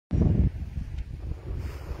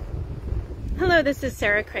Hello, this is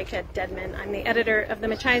Sarah Craighead-Dedman. I'm the editor of the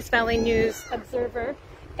Machias Valley News Observer,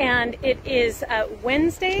 and it is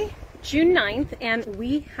Wednesday, June 9th, and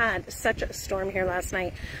we had such a storm here last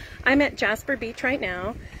night. I'm at Jasper Beach right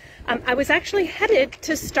now. I was actually headed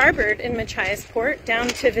to Starboard in Machias Port, down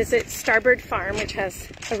to visit Starboard Farm, which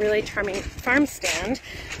has a really charming farm stand,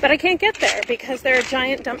 but I can't get there because there are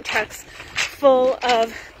giant dump trucks full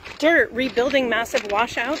of dirt rebuilding massive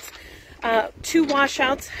washouts. Two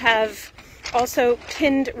washouts have also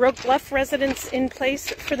pinned Roque Bluff residents in place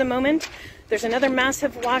for the moment. There's another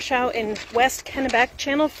massive washout in West Kennebec.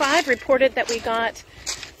 Channel 5 reported that we got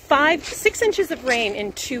 6 inches of rain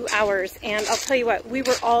in 2 hours, and I'll tell you what, we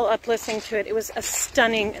were all up listening to it. It was a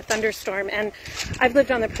stunning thunderstorm, and I've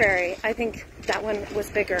lived on the prairie. I think that one was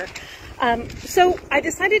bigger. So I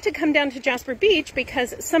decided to come down to Jasper Beach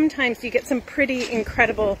because sometimes you get some pretty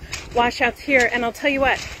incredible washouts here, and I'll tell you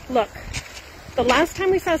what, look, the last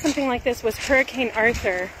time we saw something like this was Hurricane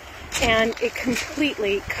Arthur, and it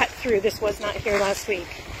completely cut through. This was not here last week.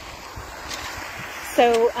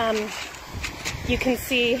 So you can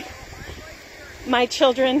see my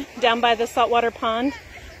children down by the saltwater pond.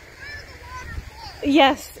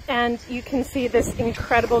 Yes, and you can see this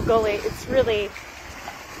incredible gully. It's really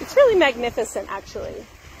magnificent, actually.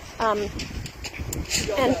 And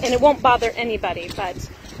it won't bother anybody, but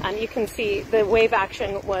you can see the wave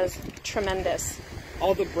action was tremendous.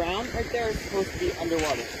 All the brown right there is supposed to be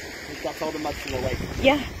underwater. That's all the mud from the lake.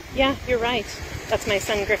 Yeah, you're right. That's my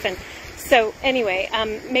son Griffin. So anyway,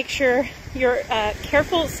 make sure you're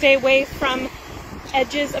careful. Stay away from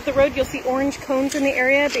edges of the road. You'll see orange cones in the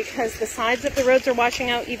area because the sides of the roads are washing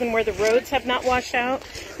out even where the roads have not washed out.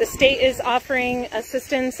 The state is offering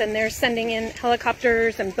assistance, and they're sending in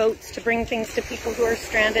helicopters and boats to bring things to people who are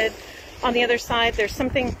stranded. On the other side, there's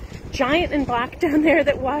something giant and black down there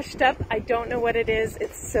that washed up. I don't know what it is.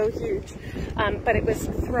 It's so huge. But it was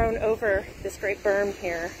thrown over this great berm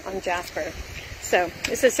here on Jasper. So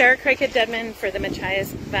this is Sarah Craighead-Dedman for the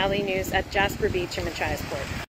Machias Valley News at Jasper Beach in Machias Port.